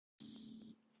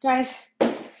Guys,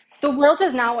 the world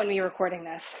does not want me recording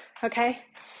this, okay?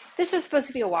 This was supposed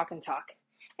to be a walk and talk.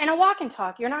 And a walk and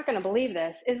talk, you're not going to believe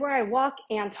this, is where I walk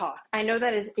and talk. I know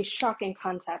that is a shocking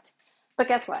concept. But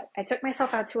guess what? I took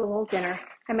myself out to a little dinner,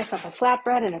 had myself a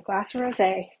flatbread and a glass of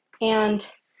rosé, and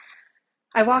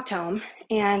I walked home.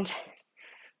 And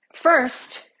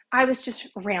first, I was just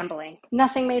rambling.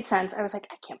 Nothing made sense. I was like,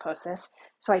 I can't post this.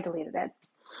 So I deleted it.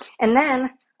 And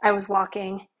then I was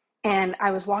walking, and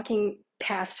I was walking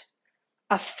past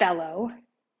a fellow,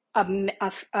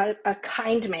 a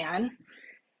kind man,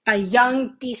 a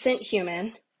young, decent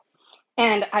human.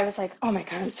 And I was like, oh my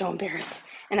God, I'm so embarrassed.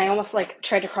 And I almost like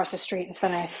tried to cross the street, and so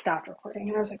then I stopped recording.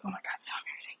 And I was like, oh my God, so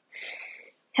embarrassing.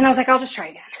 And I was like, I'll just try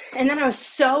again. And then I was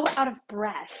so out of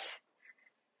breath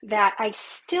that I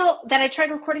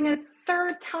tried recording a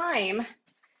third time.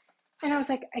 And I was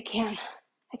like, I can't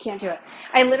do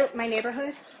it. My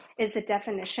neighborhood is the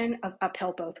definition of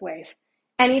uphill both ways.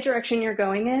 Any direction you're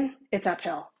going in, it's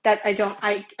uphill.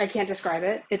 I can't describe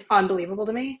it. It's unbelievable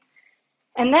to me.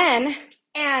 And then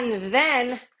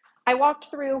I walked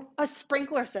through a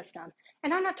sprinkler system.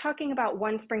 And I'm not talking about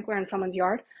one sprinkler in someone's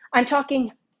yard. I'm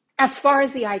talking as far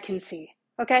as the eye can see,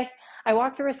 okay? I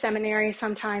walk through a seminary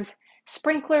sometimes,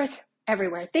 sprinklers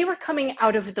everywhere. They were coming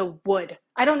out of the wood.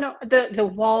 I don't know,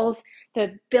 the walls,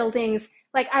 the buildings,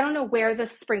 like I don't know where the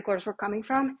sprinklers were coming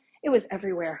from. It was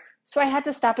everywhere. So I had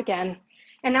to stop again.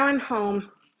 And now I'm home.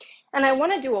 And I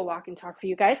want to do a walk and talk for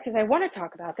you guys because I want to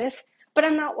talk about this, but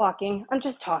I'm not walking. I'm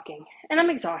just talking. And I'm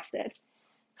exhausted.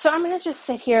 So I'm going to just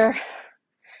sit here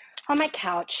on my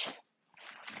couch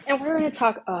and we're going to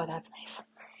talk. Oh, that's nice.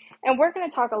 And we're going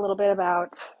to talk a little bit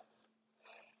about,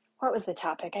 what was the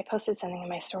topic? I posted something in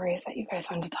my stories that you guys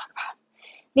wanted to talk about.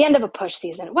 The end of a push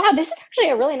season. Wow, this is actually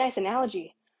a really nice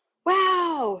analogy.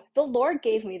 Wow, the Lord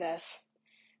gave me this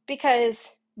because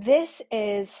this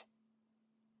is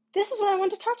what I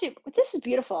want to talk to you about. This is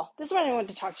beautiful. This is what I want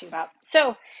to talk to you about.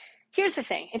 So here's the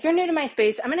thing. If you're new to my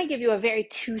space, I'm going to give you a very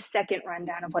 2-second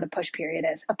rundown of what a push period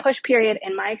is. A push period,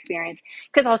 in my experience,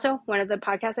 because also one of the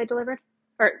podcasts I delivered,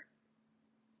 or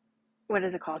what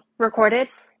is it called? Recorded.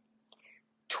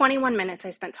 21 minutes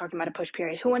I spent talking about a push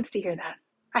period. Who wants to hear that?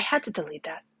 I had to delete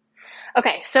that.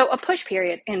 Okay, so a push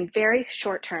period in very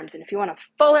short terms. And if you want a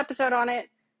full episode on it,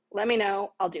 let me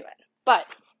know. I'll do it. But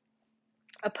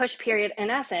a push period, in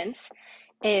essence,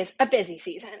 is a busy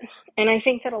season. And I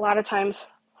think that a lot of times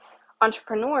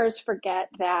entrepreneurs forget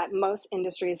that most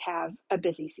industries have a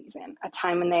busy season, a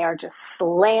time when they are just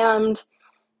slammed.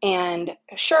 And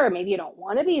sure, maybe you don't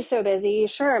want to be so busy.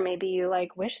 Sure, maybe you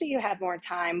like wish that you had more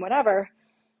time, whatever.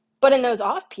 But in those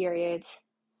off periods,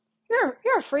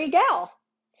 you're a free gal.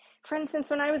 For instance,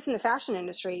 when I was in the fashion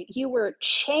industry, you were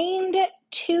chained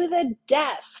to the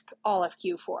desk all of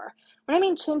Q4. When I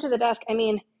mean chained to the desk, I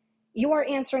mean you are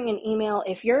answering an email.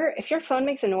 If your phone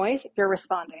makes a noise, you're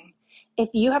responding. If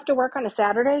you have to work on a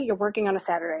Saturday, you're working on a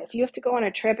Saturday. If you have to go on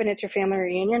a trip and it's your family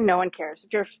reunion, no one cares.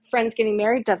 If your friend's getting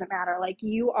married, doesn't matter. Like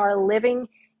you are living,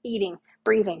 eating,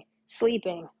 breathing,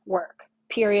 sleeping, work,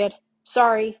 period.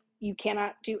 Sorry, you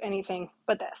cannot do anything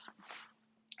but this.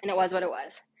 And it was what it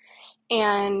was.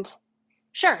 And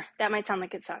sure, that might sound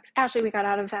like it sucks. Ashley, we got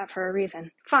out of that for a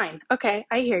reason. Fine. Okay,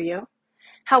 I hear you.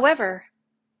 However,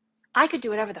 I could do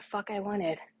whatever the fuck I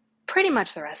wanted pretty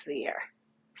much the rest of the year.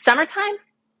 Summertime,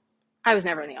 I was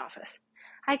never in the office.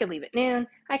 I could leave at noon.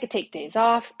 I could take days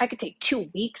off. I could take 2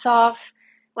 weeks off.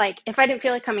 Like, if I didn't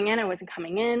feel like coming in, I wasn't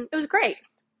coming in. It was great,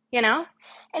 you know?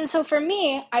 And so for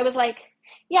me, I was like,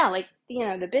 yeah, like, you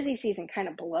know, the busy season kind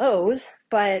of blows,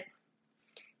 but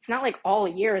it's not like all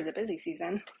year is a busy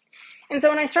season. And so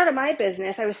when I started my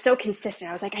business, I was so consistent.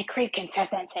 I was like, I crave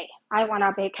consistency. I want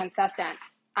to be consistent.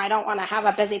 I don't want to have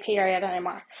a busy period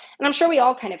anymore. And I'm sure we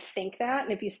all kind of think that.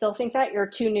 And if you still think that, you're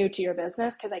too new to your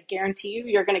business because I guarantee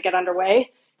you're going to get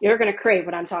underway. You're going to crave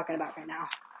what I'm talking about right now.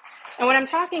 And what I'm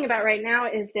talking about right now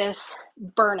is this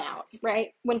burnout,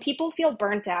 right? When people feel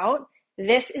burnt out,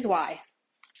 this is why.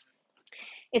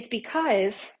 It's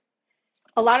because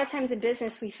a lot of times in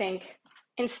business, we think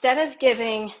instead of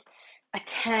giving a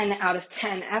 10 out of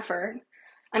 10 effort,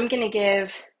 I'm going to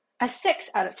give a 6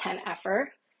 out of 10 effort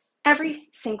every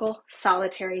single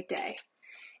solitary day.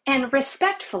 And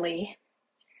respectfully,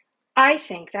 I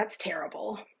think that's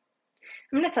terrible.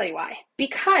 I'm going to tell you why.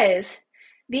 Because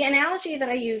the analogy that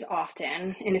I use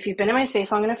often, and if you've been in my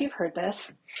space long enough, you've heard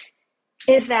this,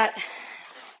 is that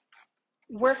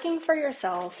working for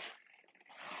yourself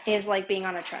is like being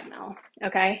on a treadmill,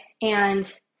 okay?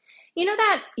 And you know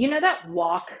that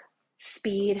walk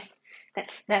speed,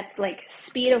 that like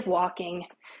speed of walking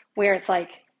where it's like,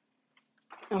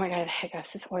 oh my God, the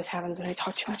hiccups, this always happens when I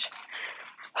talk too much.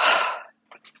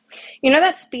 You know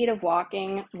that speed of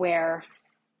walking where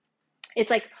it's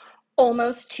like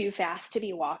almost too fast to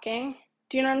be walking?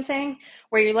 Do you know what I'm saying?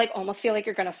 Where you like almost feel like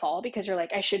you're gonna fall because you're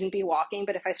like, I shouldn't be walking,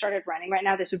 but if I started running right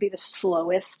now, this would be the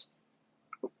slowest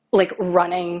like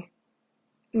running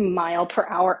mile per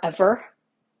hour ever.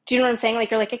 Do you know what I'm saying?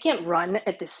 Like you're like, I can't run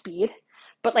at this speed,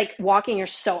 but like walking, you're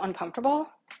so uncomfortable.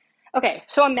 Okay,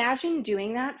 so imagine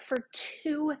doing that for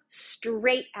 2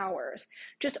 straight hours,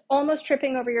 just almost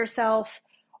tripping over yourself,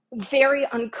 very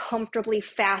uncomfortably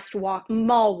fast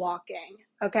mall walking,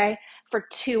 okay, for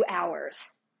 2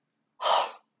 hours.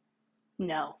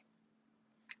 No.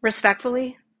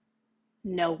 Respectfully,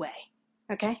 no way.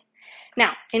 Okay?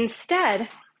 Now, instead,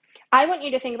 I want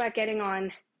you to think about getting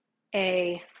on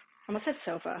I almost said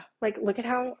sofa. Like, look at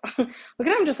how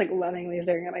I'm just like lovingly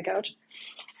staring at my couch.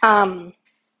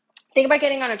 Think about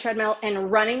getting on a treadmill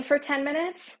and running for 10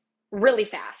 minutes really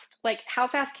fast. Like, how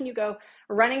fast can you go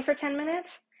running for 10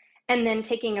 minutes and then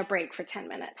taking a break for 10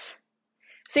 minutes?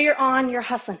 So you're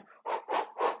hustling.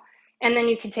 And then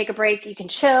you can take a break, you can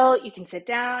chill, you can sit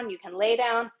down, you can lay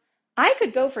down. I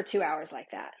could go for 2 hours like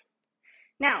that.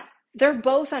 Now, they're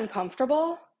both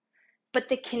uncomfortable, but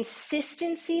the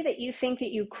consistency that you think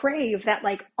that you crave, that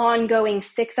like ongoing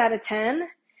 6 out of 10,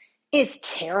 is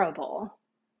terrible.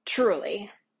 Truly.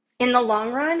 In the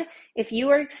long run, if you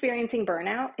are experiencing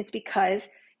burnout, it's because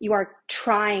you are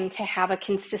trying to have a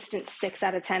consistent 6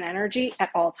 out of 10 energy at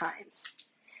all times.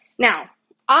 Now,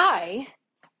 I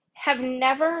have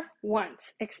never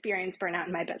once experienced burnout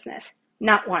in my business.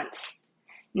 Not once.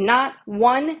 Not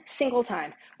one single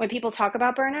time. When people talk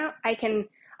about burnout, I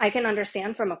can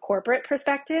understand from a corporate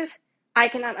perspective. I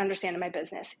cannot understand in my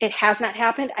business. It has not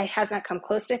happened. It has not come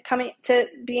close to coming to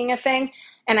being a thing.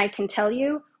 And I can tell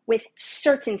you with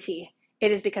certainty,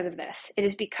 it is because of this. It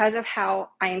is because of how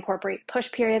I incorporate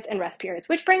push periods and rest periods,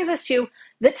 which brings us to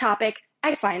the topic.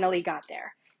 I finally got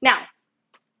there. Now,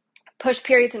 push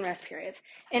periods and rest periods.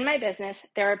 In my business,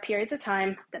 there are periods of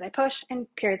time that I push and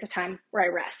periods of time where I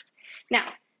rest. Now,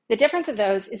 the difference of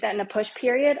those is that in a push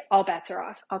period, all bets are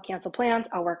off. I'll cancel plans.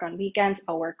 I'll work on weekends.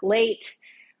 I'll work late.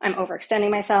 I'm overextending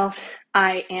myself.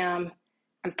 I'm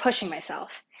pushing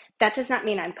myself. That does not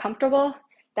mean I'm comfortable.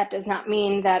 That does not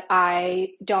mean that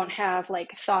I don't have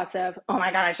like thoughts of, oh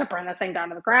my God, I should burn this thing down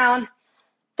to the ground.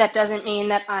 That doesn't mean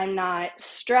that I'm not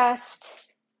stressed.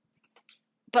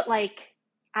 But like,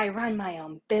 I run my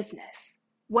own business.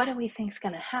 What do we think is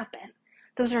going to happen?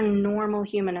 Those are normal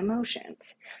human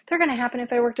emotions. They're going to happen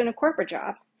if I worked in a corporate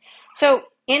job. So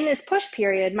in this push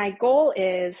period, my goal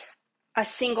is a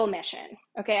single mission.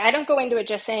 Okay, I don't go into it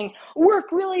just saying,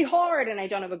 work really hard, and I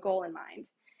don't have a goal in mind.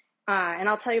 And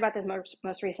I'll tell you about this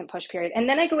most recent push period. And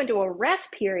then I go into a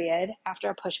rest period after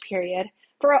a push period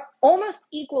for an almost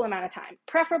equal amount of time,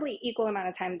 preferably equal amount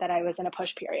of time that I was in a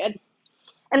push period.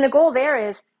 And the goal there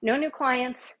is no new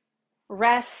clients,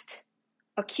 rest,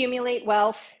 accumulate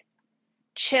wealth,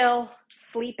 chill,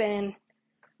 sleep in,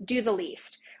 do the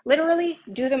least. Literally,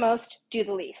 do the most, do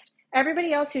the least.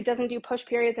 Everybody else who doesn't do push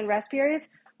periods and rest periods,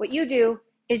 what you do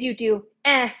is you do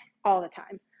all the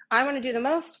time. I want to do the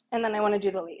most, and then I want to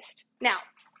do the least. Now,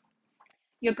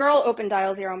 your girl opened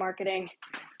Dial Zero Marketing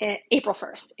April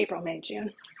 1st, April, May,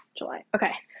 June, July.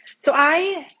 Okay. So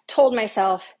I told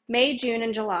myself May, June,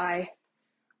 and July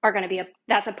are going to be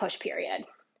that's a push period.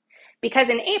 Because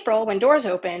in April, when doors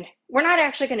open, we're not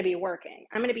actually going to be working.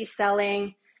 I'm going to be selling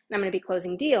and I'm going to be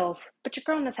closing deals, but your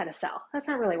girl knows how to sell. That's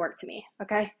not really work to me,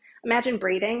 okay? Imagine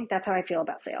breathing. That's how I feel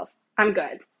about sales. I'm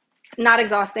good. Not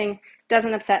exhausting.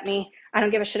 Doesn't upset me. I don't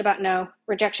give a shit about no.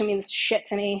 Rejection means shit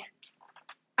to me.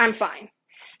 I'm fine.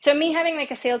 So me having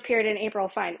like a sales period in April,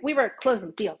 fine. We were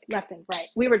closing deals left and right.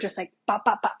 We were just like bop,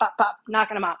 bop, bop, bop, bop,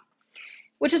 knocking them out,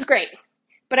 which is great.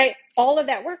 But all of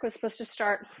that work was supposed to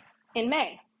start in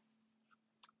May.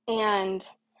 And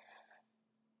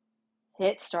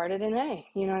it started in May.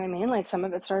 You know what I mean? Like some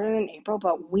of it started in April,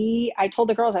 but I told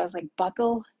the girls, I was like,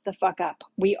 buckle the fuck up.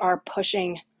 We are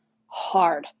pushing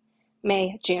hard.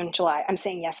 May, June, July. I'm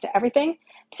saying yes to everything.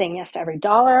 I'm saying yes to every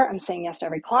dollar. I'm saying yes to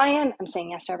every client. I'm saying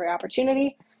yes to every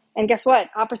opportunity. And guess what?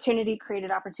 Opportunity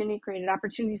created opportunity, created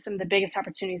opportunity. Some of the biggest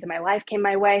opportunities in my life came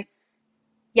my way.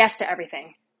 Yes to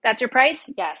everything. That's your price?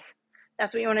 Yes.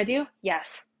 That's what you want to do?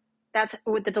 Yes. That's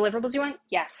what the deliverables you want?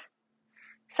 Yes.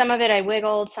 Some of it I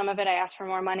wiggled. Some of it I asked for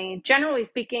more money. Generally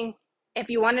speaking, if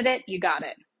you wanted it, you got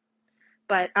it.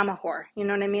 But I'm a whore. You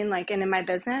know what I mean? Like, and in my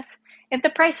business, if the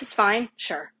price is fine,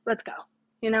 sure, let's go.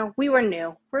 You know, we were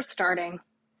new. We're starting.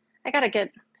 I gotta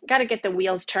get the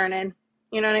wheels turning.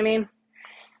 You know what I mean?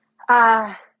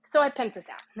 So I pimped this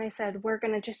out and I said, we're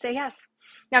gonna just say yes.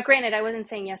 Now, granted, I wasn't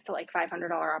saying yes to like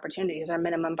 $500 opportunities. Our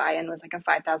minimum buy-in was like a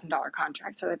 $5,000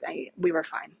 contract, so we were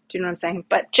fine. Do you know what I'm saying?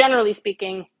 But generally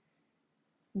speaking,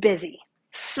 busy,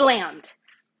 slammed.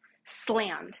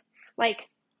 Like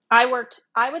I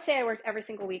would say I worked every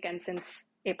single weekend since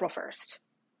April 1st.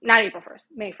 Not April 1st,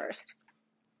 May 1st.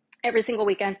 Every single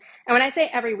weekend. And when I say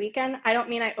every weekend, I don't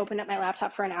mean I opened up my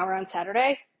laptop for an hour on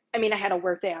Saturday. I mean I had a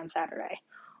work day on Saturday,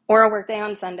 or a work day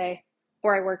on Sunday,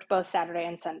 or I worked both Saturday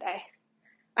and Sunday.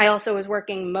 I also was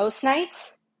working most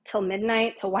nights till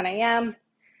midnight, till 1 a.m.,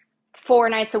 4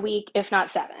 nights a week, if not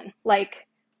 7. Like,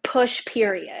 push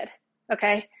period.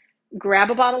 Okay? Grab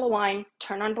a bottle of wine,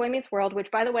 turn on Boy Meets World,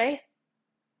 which, by the way,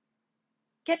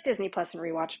 get Disney Plus and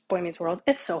rewatch Boy Meets World.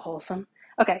 It's so wholesome.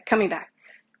 Okay, coming back.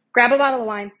 Grab a bottle of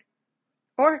wine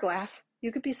or a glass.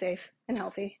 You could be safe and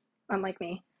healthy, unlike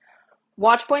me.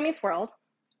 Watch Boy Meets World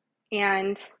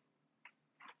and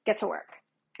get to work.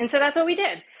 And so that's what we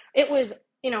did. It was,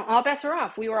 all bets are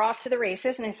off. We were off to the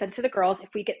races, and I said to the girls,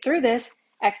 if we get through this,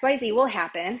 XYZ will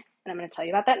happen. And I'm going to tell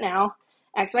you about that now.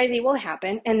 XYZ will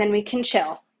happen, and then we can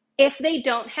chill. If they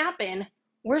don't happen,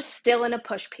 we're still in a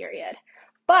push period.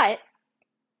 But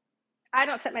I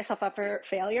don't set myself up for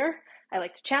failure. I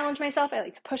like to challenge myself. I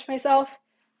like to push myself.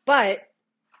 But,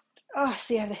 I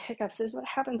have the hiccups. This is what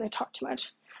happens. I talk too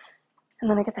much. And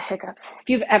then I get the hiccups. If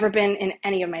you've ever been in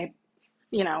any of my,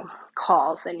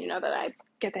 calls, then you know that I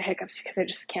get the hiccups because I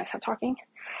just can't stop talking.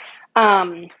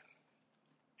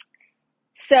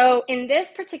 So in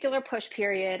this particular push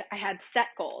period, I had set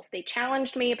goals. They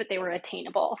challenged me, but they were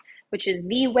attainable, which is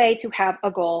the way to have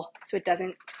a goal so it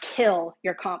doesn't kill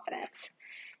your confidence.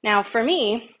 Now, for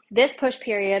me, this push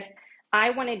period, I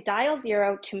wanted Dial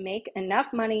Zero to make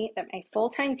enough money that my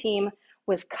full-time team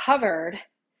was covered,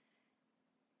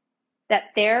 that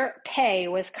their pay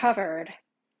was covered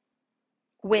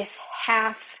with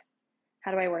half,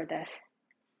 how do I word this?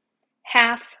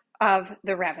 Half of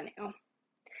the revenue.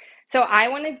 So I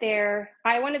wanted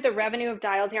the revenue of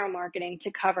Dial Zero marketing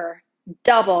to cover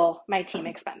double my team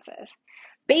expenses.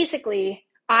 Basically,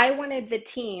 I wanted the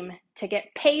team to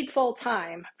get paid full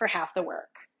time for half the work.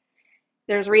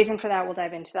 There's a reason for that. We'll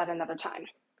dive into that another time.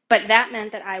 But that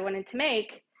meant that I wanted to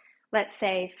make, let's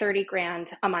say, 30 grand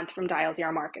a month from Dial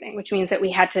Zero marketing, which means that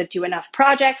we had to do enough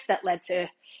projects that led to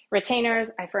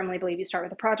retainers. I firmly believe you start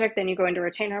with a project, then you go into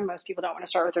retainer. Most people don't want to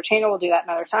start with retainer. We'll do that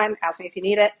another time. Ask me if you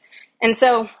need it. And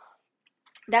so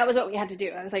that was what we had to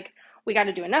do. I was like, we got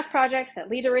to do enough projects that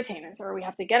lead to retainers, or we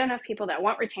have to get enough people that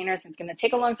want retainers. It's going to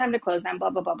take a long time to close them, blah,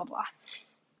 blah, blah, blah, blah.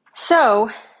 So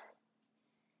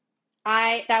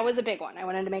that was a big one. I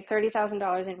wanted to make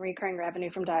 $30,000 in recurring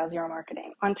revenue from Dial Zero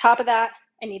marketing. On top of that,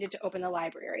 I needed to open the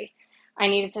library. I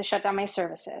needed to shut down my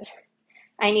services.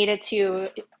 I needed to,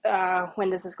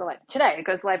 when does this go live? Today. It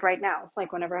goes live right now,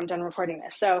 like whenever I'm done recording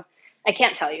this. So I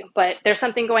can't tell you, but there's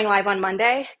something going live on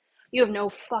Monday. You have no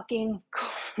fucking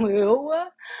clue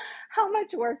how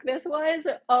much work this was.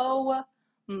 Oh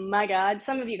my God.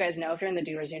 Some of you guys know. If you're in the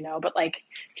doers, you know, but like,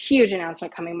 huge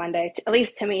announcement coming Monday. At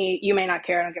least to me. You may not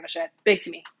care. I don't give a shit. Big to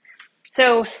me.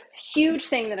 So huge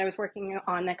thing that I was working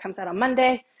on that comes out on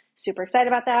Monday. Super excited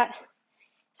about that.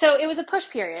 So it was a push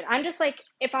period. I'm just like,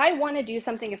 if I want to do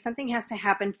something, if something has to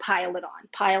happen, pile it on,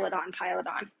 pile it on, pile it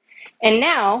on. And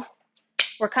now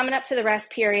we're coming up to the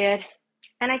rest period,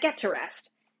 and I get to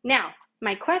rest. Now,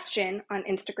 my question on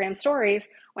Instagram stories,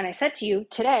 when I said to you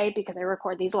today, because I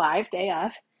record these live day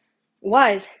of,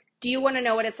 was, do you want to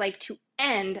know what it's like to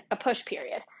end a push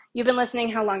period? You've been listening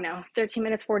how long now? 13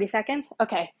 minutes, 40 seconds?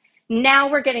 Okay. Now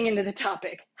we're getting into the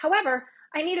topic. However,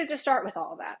 I needed to start with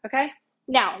all of that, okay?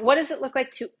 Now, what does it look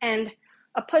like to end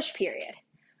a push period?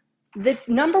 The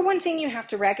number one thing you have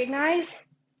to recognize,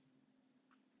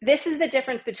 this is the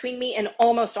difference between me and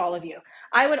almost all of you.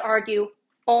 I would argue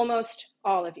almost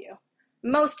all of you.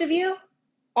 Most of you,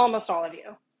 almost all of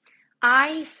you.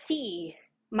 I see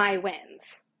my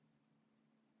wins.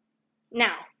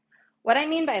 Now, what I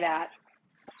mean by that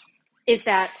is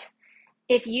that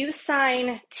if you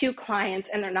sign 2 clients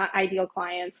and they're not ideal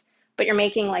clients, but you're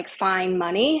making like fine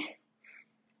money,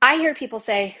 I hear people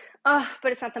say, oh,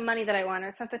 but it's not the money that I want, or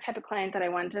it's not the type of client that I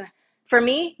want. For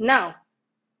me, no,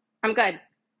 I'm good.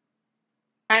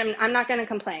 I'm not going to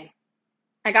complain.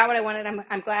 I got what I wanted.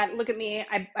 I'm glad. Look at me.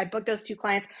 I booked those 2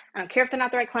 clients. I don't care if they're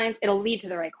not the right clients. It'll lead to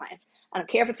the right clients. I don't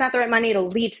care if it's not the right money. It'll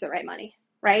lead to the right money,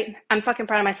 right? I'm fucking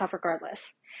proud of myself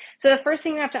regardless. So the first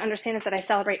thing you have to understand is that I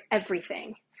celebrate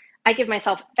everything. I give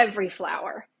myself every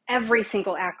flower, every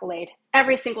single accolade,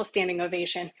 every single standing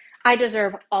ovation. I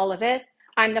deserve all of it.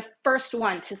 I'm the first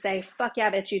one to say, fuck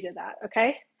yeah, bitch, you did that,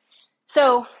 okay?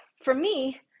 So for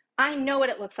me, I know what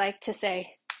it looks like to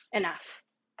say enough,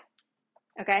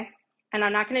 okay? And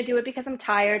I'm not going to do it because I'm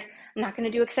tired. I'm not going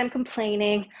to do it because I'm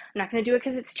complaining. I'm not going to do it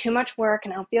because it's too much work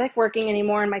and I don't feel like working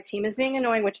anymore. And my team is being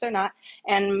annoying, which they're not.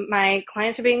 And my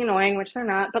clients are being annoying, which they're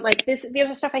not. But like these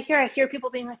are stuff I hear. I hear people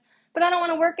being like, but I don't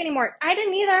want to work anymore. I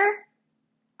didn't either.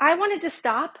 I wanted to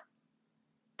stop,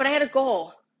 but I had a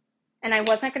goal. And I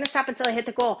was not going to stop until I hit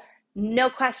the goal. No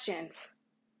questions.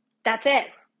 That's it.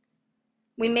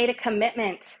 We made a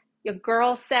commitment. Your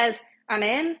girl says, I'm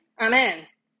in, I'm in.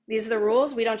 These are the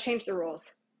rules. We don't change the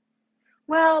rules.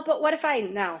 Well, but what if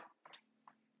no.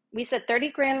 We said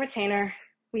 30 grand retainer.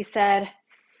 We said,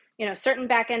 certain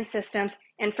back end systems.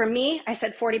 And for me, I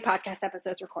said 40 podcast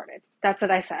episodes recorded. That's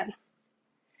what I said.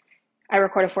 I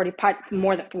recorded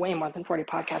way more than 40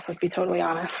 podcasts, let's be totally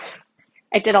honest.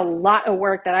 I did a lot of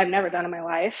work that I've never done in my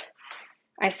life.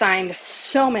 I signed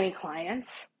so many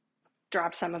clients,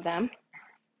 dropped some of them,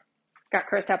 got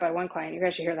cursed out by one client. You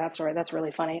guys should hear that story. That's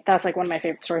really funny. That's like one of my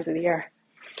favorite stories of the year.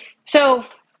 So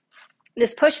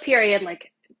this push period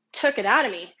took it out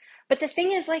of me. But the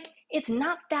thing is, it's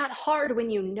not that hard when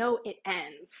you know it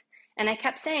ends. And I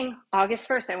kept saying, August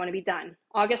 1st, I want to be done.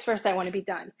 August 1st, I want to be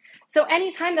done. So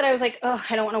anytime that I was like, oh,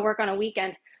 I don't want to work on a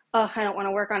weekend. Oh, I don't want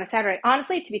to work on a Saturday.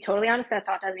 Honestly, to be totally honest, that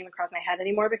thought doesn't even cross my head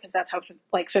anymore because that's how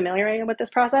familiar I am with this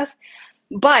process.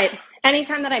 But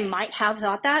anytime that I might have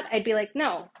thought that, I'd be like,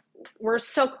 no, we're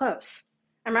so close.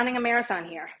 I'm running a marathon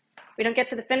here. We don't get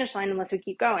to the finish line unless we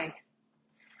keep going.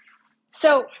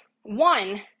 So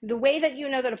one, the way that you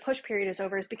know that a push period is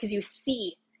over is because you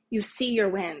see your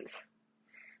wins.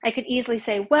 I could easily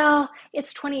say, well,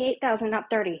 it's 28,000, not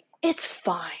 30. It's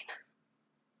fine.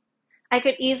 I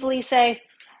could easily say,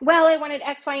 well, I wanted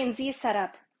X, Y, and Z set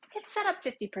up. It's set up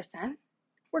 50%.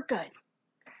 We're good.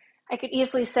 I could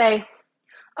easily say,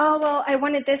 oh, well, I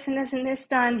wanted this and this and this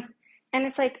done. And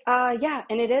it's like, yeah,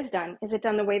 and it is done. Is it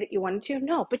done the way that you wanted to?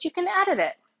 No, but you can edit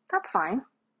it. That's fine.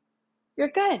 You're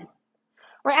good.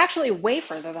 We're actually way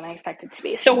further than I expected to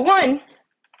be. So one,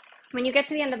 when you get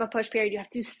to the end of a push period, you have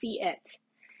to see it.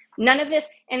 None of this,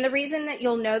 and the reason that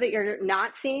you'll know that you're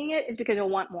not seeing it is because you'll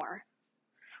want more.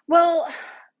 Well,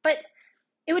 but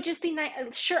it would just be nice.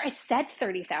 Sure, I said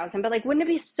 30,000, but wouldn't it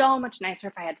be so much nicer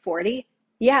if I had 40?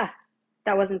 Yeah,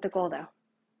 that wasn't the goal though.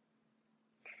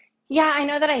 Yeah, I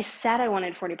know that I said I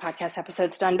wanted 40 podcast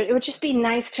episodes done, but it would just be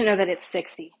nice to know that it's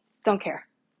 60. Don't care.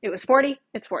 It was 40,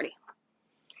 it's 40.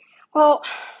 Well,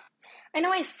 I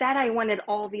know I said I wanted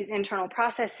all these internal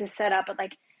processes set up, but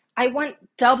I want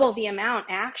double the amount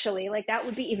actually. That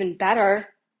would be even better.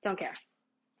 Don't care.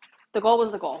 The goal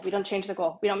was the goal. We don't change the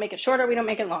goal. We don't make it shorter. We don't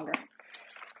make it longer.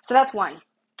 So that's one.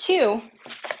 Two,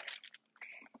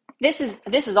 this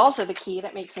is also the key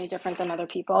that makes me different than other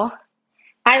people.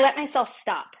 I let myself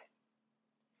stop.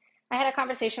 I had a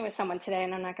conversation with someone today,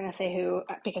 and I'm not going to say who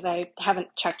because I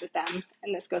haven't checked with them,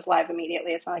 and this goes live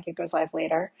immediately. It's not like it goes live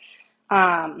later.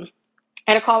 I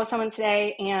had a call with someone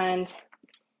today, and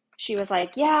she was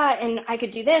like, yeah, and I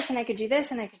could do this, and I could do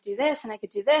this, and I could do this, and I could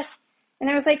do this. And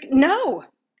I was like, no,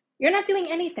 you're not doing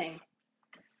anything.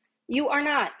 You are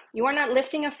not. You are not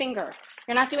lifting a finger.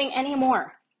 You're not doing any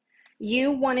more.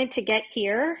 You wanted to get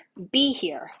here, be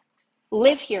here,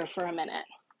 live here for a minute.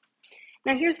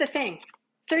 Now, here's the thing.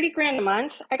 30 grand a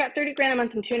month. I got 30 grand a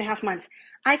month in 2.5 months.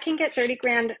 I can get 30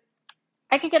 grand.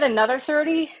 I could get another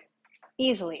 30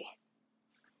 easily.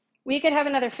 We could have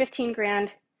another 15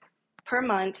 grand per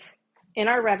month in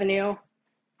our revenue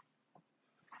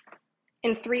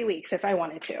in 3 weeks if I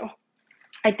wanted to.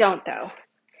 I don't though.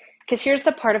 Because here's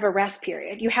the part of a rest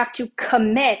period. You have to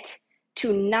commit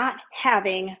to not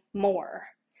having more.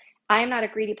 I am not a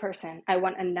greedy person. I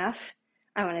want enough.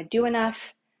 I want to do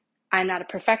enough. I'm not a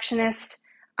perfectionist.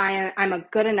 I'm a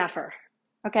good enougher.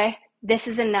 Okay? This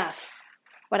is enough.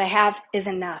 What I have is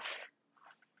enough.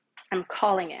 I'm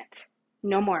calling it.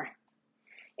 No more.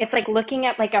 It's like looking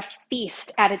at a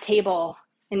feast at a table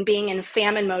and being in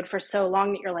famine mode for so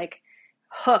long that you're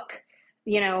Hook,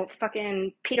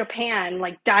 fucking Peter Pan,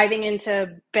 diving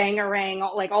into Bangarang,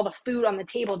 all the food on the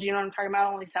table. Do you know what I'm talking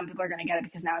about? Only some people are going to get it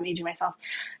because now I'm aging myself.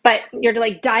 But you're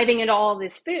diving into all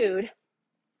this food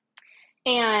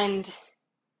and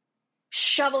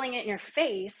shoveling it in your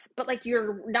face, but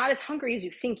you're not as hungry as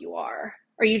you think you are,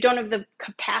 or you don't have the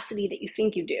capacity that you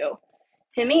think you do.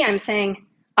 To me, I'm saying,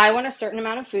 I want a certain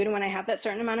amount of food, and when I have that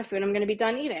certain amount of food, I'm going to be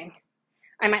done eating.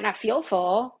 I might not feel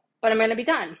full, but I'm going to be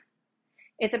done.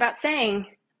 It's about saying,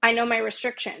 I know my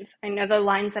restrictions. I know the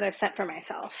lines that I've set for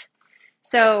myself.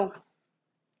 So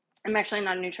I'm actually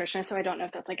not a nutritionist, so I don't know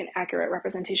if that's an accurate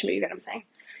representation, but you get what I'm saying.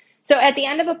 So at the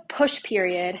end of a push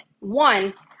period,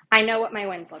 one, I know what my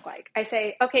wins look like. I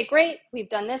say, okay, great. We've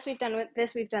done this. We've done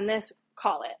this. We've done this.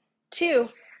 Call it. Two,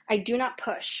 I do not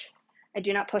push. I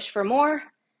do not push for more.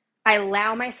 I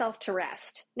allow myself to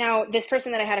rest. Now, this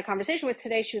person that I had a conversation with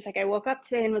today, she was like, I woke up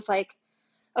today and was like,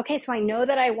 okay, so I know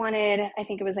that I wanted, I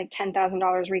think it was like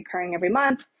 $10,000 recurring every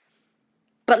month,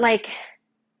 but like,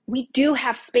 we do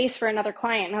have space for another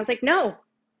client. And I was like, no,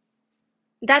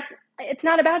 it's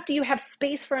not about, do you have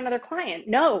space for another client?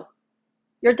 No,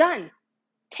 you're done.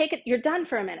 Take it, you're done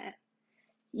for a minute.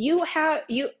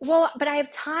 But I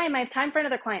have time. I have time for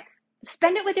another client.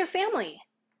 Spend it with your family.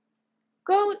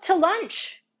 Go to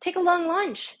lunch. Take a long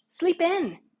lunch. Sleep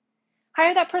in.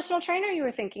 Hire that personal trainer you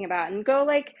were thinking about and go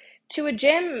like to a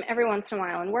gym every once in a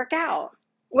while and work out.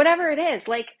 Whatever it is,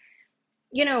 like,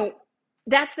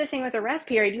 that's the thing with the rest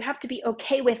period. You have to be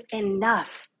okay with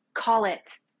enough. Call it.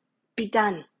 Be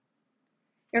done.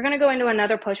 You're going to go into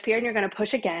another push period and you're going to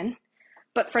push again.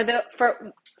 But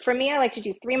for me, I like to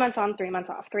do 3 months on, 3 months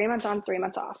off, 3 months on, 3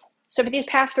 months off. So for these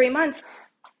past 3 months,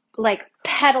 like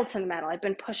pedal to the metal, I've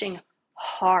been pushing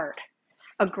hard,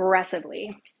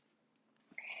 aggressively.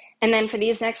 And then for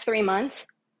these next 3 months,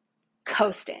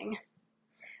 coasting.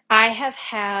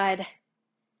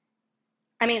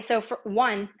 So for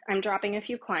one, I'm dropping a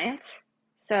few clients.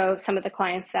 So some of the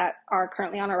clients that are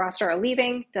currently on our roster are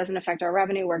leaving. Doesn't affect our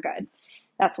revenue. We're good.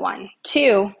 That's one.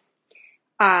 Two,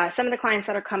 some of the clients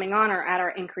that are coming on are at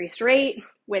our increased rate,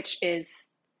 which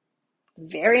is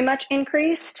very much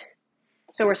increased.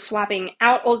 So we're swapping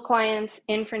out old clients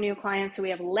in for new clients. So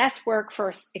we have less work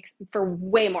for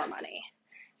way more money.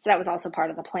 So that was also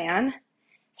part of the plan.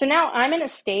 So now I'm in a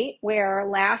state where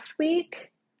last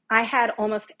week I had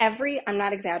I'm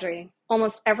not exaggerating,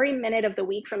 almost every minute of the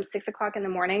week from 6 o'clock in the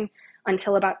morning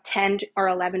until about 10 or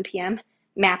 11 p.m.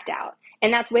 mapped out.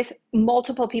 And that's with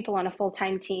multiple people on a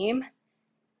full-time team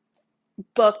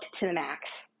booked to the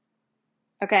max.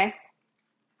 Okay?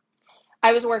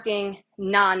 I was working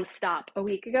nonstop a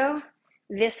week ago.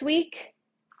 This week,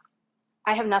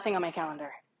 I have nothing on my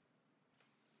calendar.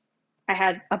 I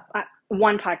had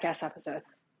one podcast episode.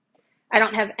 I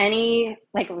don't have any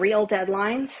like real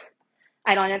deadlines.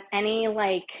 I don't have any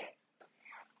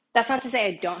that's not to say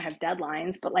I don't have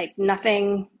deadlines, but like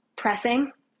nothing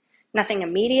pressing, nothing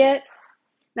immediate,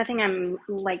 nothing I'm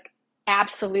like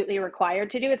absolutely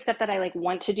required to do. It's stuff that I like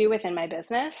want to do within my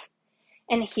business.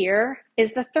 And here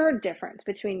is the third difference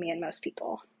between me and most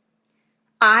people.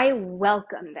 I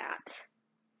welcome that.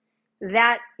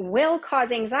 That will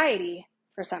cause anxiety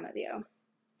for some of you.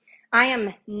 I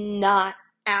am not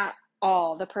at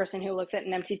all the person who looks at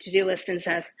an empty to-do list and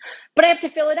says, but I have to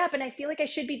fill it up and I feel like I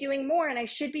should be doing more and I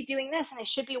should be doing this and I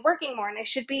should be working more and I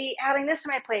should be adding this to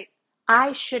my plate.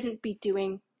 I shouldn't be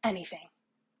doing anything.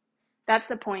 That's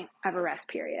the point of a rest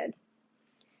period.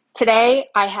 Today,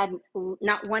 I had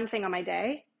not one thing on my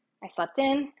day. I slept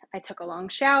in. I took a long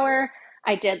shower.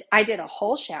 I did a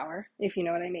whole shower, if you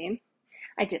know what I mean.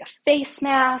 I did a face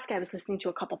mask. I was listening to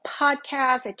a couple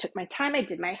podcasts. I took my time. I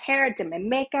did my hair. I did my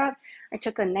makeup. I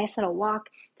took a nice little walk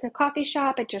to the coffee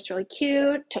shop. It's just really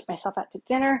cute. Took myself out to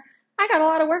dinner. I got a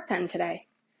lot of work done today.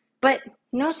 But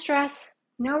no stress,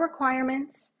 no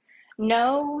requirements,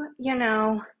 no,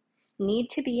 need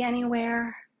to be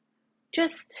anywhere.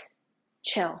 Just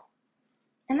chill.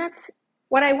 And that's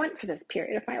what I want for this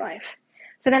period of my life.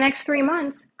 For the next 3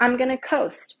 months, I'm going to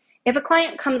coast. If a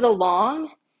client comes along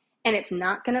and it's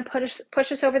not going to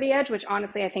push us over the edge, which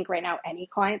honestly, I think right now any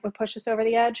client would push us over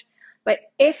the edge. But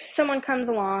if someone comes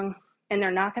along and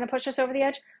they're not going to push us over the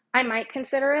edge, I might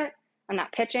consider it. I'm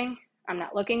not pitching. I'm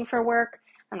not looking for work.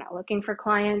 I'm not looking for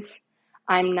clients.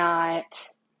 I'm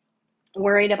not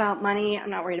worried about money.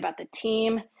 I'm not worried about the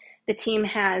team. The team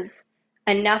has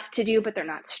enough to do, but they're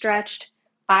not stretched.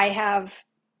 I have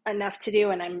enough to do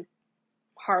and I'm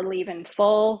hardly even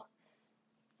full.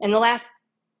 And the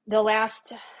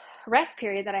last rest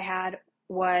period that I had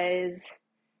was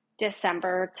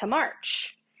December to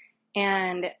March.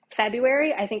 And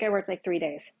February, I think I worked like 3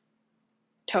 days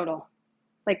total,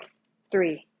 like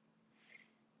 3.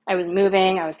 I was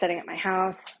moving, I was setting up my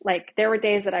house. Like there were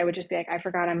days that I would just be like, I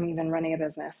forgot I'm even running a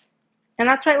business. And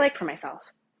that's what I like for myself.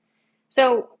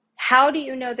 So how do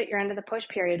you know that you're into the push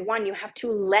period? One, you have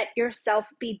to let yourself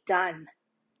be done.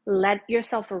 Let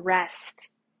yourself rest.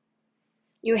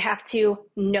 You have to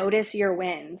notice your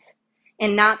wins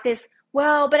and not this,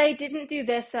 well, but I didn't do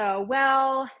this though.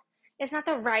 Well, it's not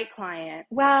the right client.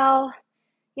 Well,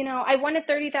 I wanted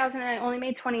 30,000 and I only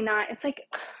made 29. It's like,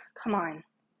 come on.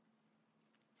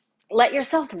 Let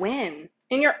yourself win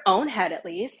in your own head, at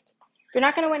least. If you're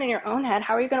not going to win in your own head,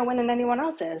 how are you going to win in anyone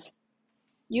else's?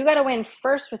 You got to win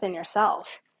first within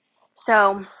yourself.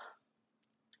 So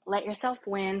let yourself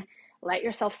win. Let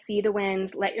yourself see the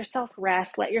wins. Let yourself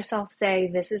rest. Let yourself say,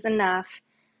 this is enough,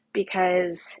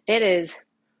 because it is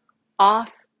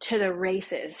off to the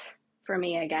races for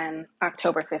me again,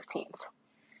 October 15th.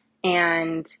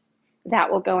 And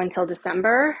that will go until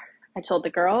December. I told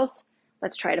the girls,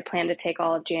 let's try to plan to take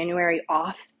all of January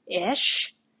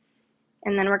off-ish.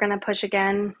 And then we're going to push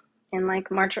again in like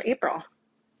March or April.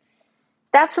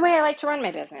 That's the way I like to run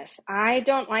my business. I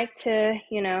don't like to,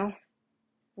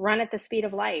 run at the speed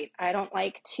of light. I don't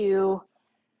like to,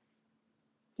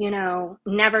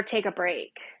 never take a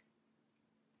break.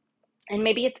 And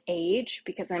maybe it's age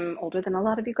because I'm older than a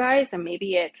lot of you guys, and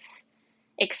maybe it's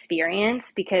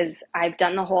experience because I've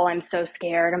done the whole I'm so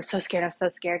scared, I'm so scared, I'm so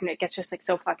scared, and it gets just like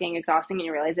so fucking exhausting and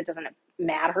you realize it doesn't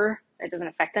matter, it doesn't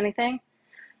affect anything.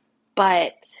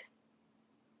 But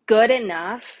good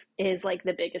enough is like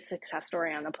the biggest success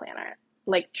story on the planet.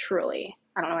 Like truly.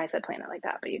 I don't know why I said planet like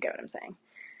that, but you get what I'm saying.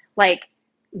 Like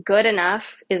good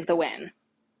enough is the win.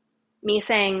 Me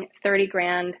saying 30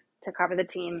 grand to cover the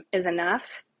team is enough.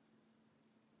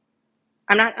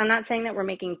 I'm not saying that we're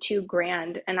making 2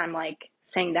 grand and I'm like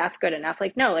saying that's good enough.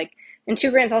 Like, no, like, and 2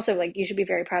 grand is also like, you should be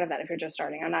very proud of that if you're just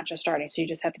starting. I'm not just starting, so you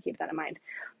just have to keep that in mind.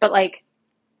 But like,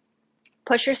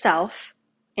 push yourself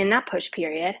in that push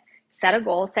period, set a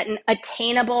goal, set an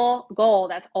attainable goal.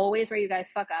 That's always where you guys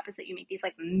fuck up, is that you make these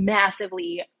like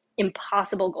massively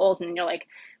impossible goals and you're like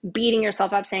beating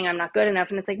yourself up saying I'm not good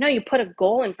enough. And it's like, no, you put a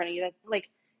goal in front of you that like,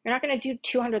 you're not going to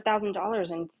do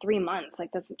 $200,000 in 3 months. Like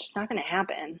that's just not going to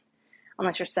happen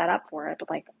unless you're set up for it. But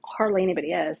like hardly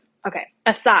anybody is. Okay.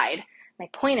 Aside, my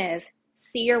point is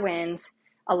see your wins,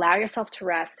 allow yourself to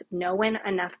rest, know when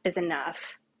enough is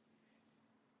enough.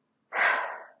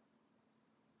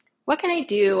 What can I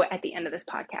do at the end of this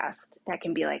podcast that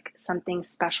can be like something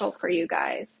special for you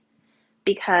guys?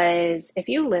 Because if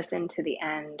you listen to the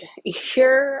end,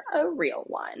 you're a real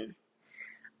one.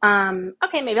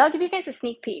 Okay, maybe I'll give you guys a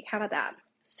sneak peek. How about that?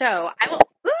 So I will,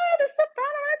 this is so fun.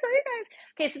 I want to tell you guys.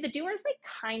 Okay, so the doers, like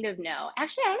kind of know.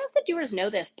 Actually, I don't know if the doers know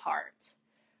this part.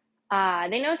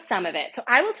 They know some of it. So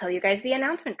I will tell you guys the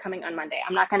announcement coming on Monday.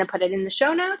 I'm not going to put it in the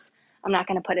show notes. I'm not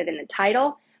going to put it in the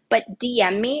title, but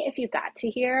DM me if you got to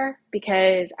hear,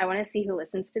 because I want to see who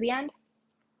listens to the end.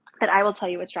 That I will tell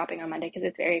you what's dropping on Monday because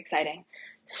it's very exciting.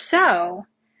 So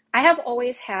I have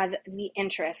always had the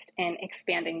interest in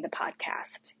expanding the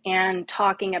podcast and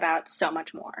talking about so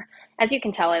much more. As you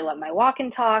can tell, I love my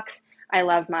walk-in talks. I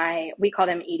love we call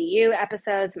them EDU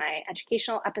episodes, my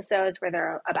educational episodes where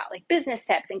they're about like business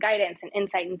tips and guidance and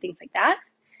insight and things like that.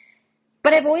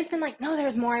 But I've always been like, no,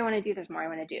 there's more I want to do. There's more I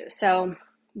want to do. So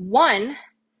one,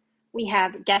 we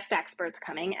have guest experts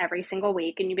coming every single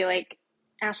week. And you'd be like,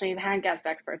 Ashley, you've had guest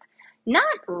experts. Not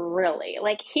really.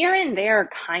 Like here and there,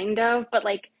 kind of, but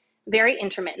like very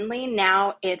intermittently.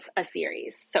 Now it's a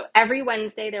series. So every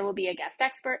Wednesday there will be a guest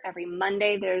expert. Every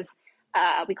Monday there's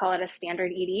we call it a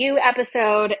standard EDU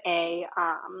episode, a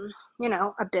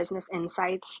business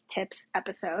insights tips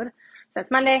episode. So that's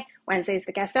Monday. Wednesday's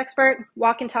the guest expert.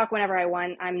 Walk and talk whenever I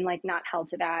want. I'm like not held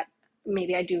to that.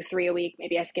 Maybe I do 3 a week.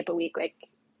 Maybe I skip a week.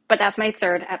 But that's my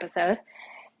 3rd episode.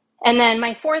 And then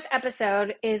my 4th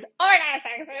episode is, oh my God, I'm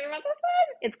so excited about this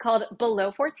one. It's called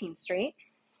Below 14th Street.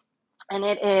 And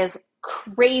it is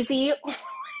crazy,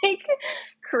 like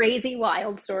crazy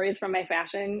wild stories from my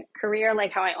fashion career,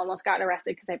 like how I almost got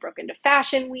arrested because I broke into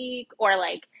Fashion Week, or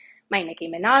like my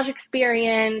Nicki Minaj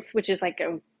experience, which is like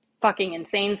a fucking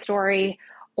insane story.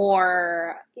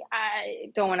 Or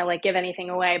I don't want to like give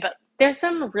anything away, but there's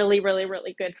some really, really,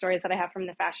 really good stories that I have from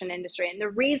the fashion industry. And the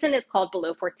reason it's called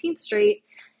Below 14th Street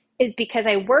is because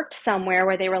I worked somewhere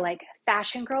where they were like,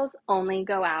 fashion girls only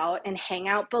go out and hang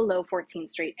out below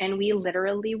 14th Street. And we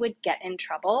literally would get in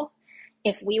trouble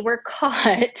if we were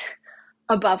caught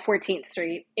above 14th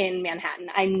Street in Manhattan.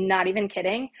 I'm not even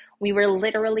kidding. We were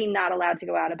literally not allowed to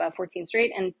go out above 14th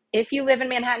Street. And if you live in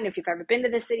Manhattan, if you've ever been to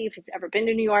the city, if you've ever been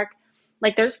to New York,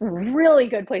 like there's really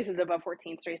good places above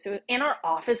 14th Street. So, and our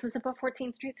office was above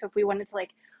 14th Street. So if we wanted to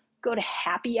like go to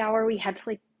happy hour, we had to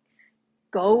like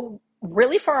go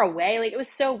really far away. Like it was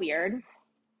so weird.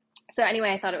 So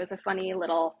anyway, I thought it was a funny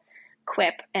little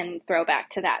quip and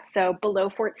throwback to that. So Below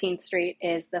 14th Street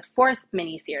is the 4th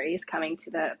mini series coming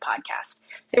to the podcast.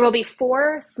 There will be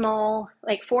 4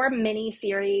 mini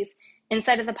series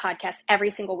inside of the podcast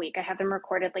every single week. I have them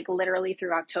recorded like literally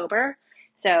through October.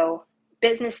 So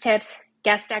business tips,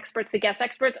 guest experts. The guest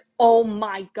experts, oh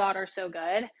my God, are so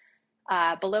good.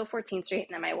 Below 14th Street,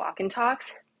 and then my walk and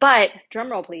talks. But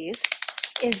drum roll, please,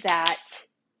 is that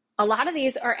a lot of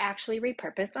these are actually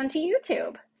repurposed onto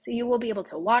YouTube. So you will be able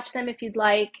to watch them if you'd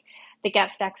like. The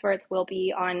guest experts will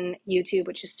be on YouTube,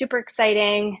 which is super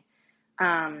exciting.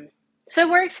 So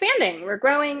we're expanding, we're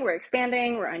growing, we're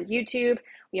expanding, we're on YouTube.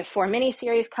 We have 4 mini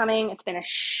series coming. It's been a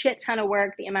shit ton of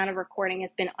work. The amount of recording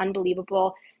has been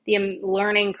unbelievable. The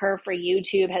learning curve for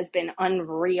YouTube has been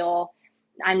unreal.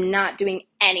 I'm not doing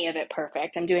any of it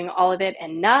perfect. I'm doing all of it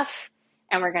enough,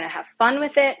 and we're going to have fun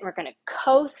with it. We're going to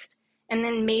coast, and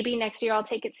then maybe next year I'll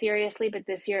take it seriously, but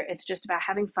this year it's just about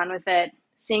having fun with it,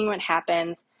 seeing what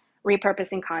happens,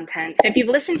 repurposing content. So if you've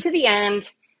listened to the end,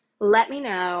 let me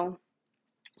know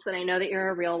so that I know that you're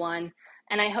a real one.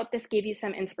 And I hope this gave you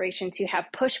some inspiration to have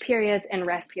push periods and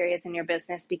rest periods in your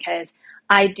business, because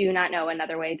I do not know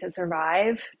another way to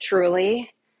survive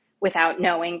truly without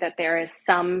knowing that there is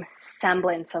some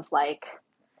semblance of like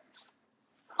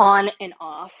on and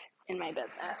off in my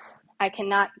business. I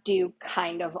cannot do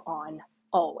kind of on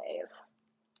always.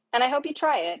 And I hope you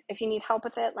try it. If you need help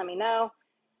with it, let me know.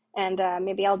 And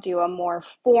maybe I'll do a more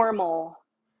formal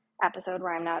episode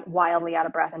where I'm not wildly out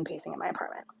of breath and pacing in my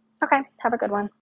apartment. Okay, have a good one.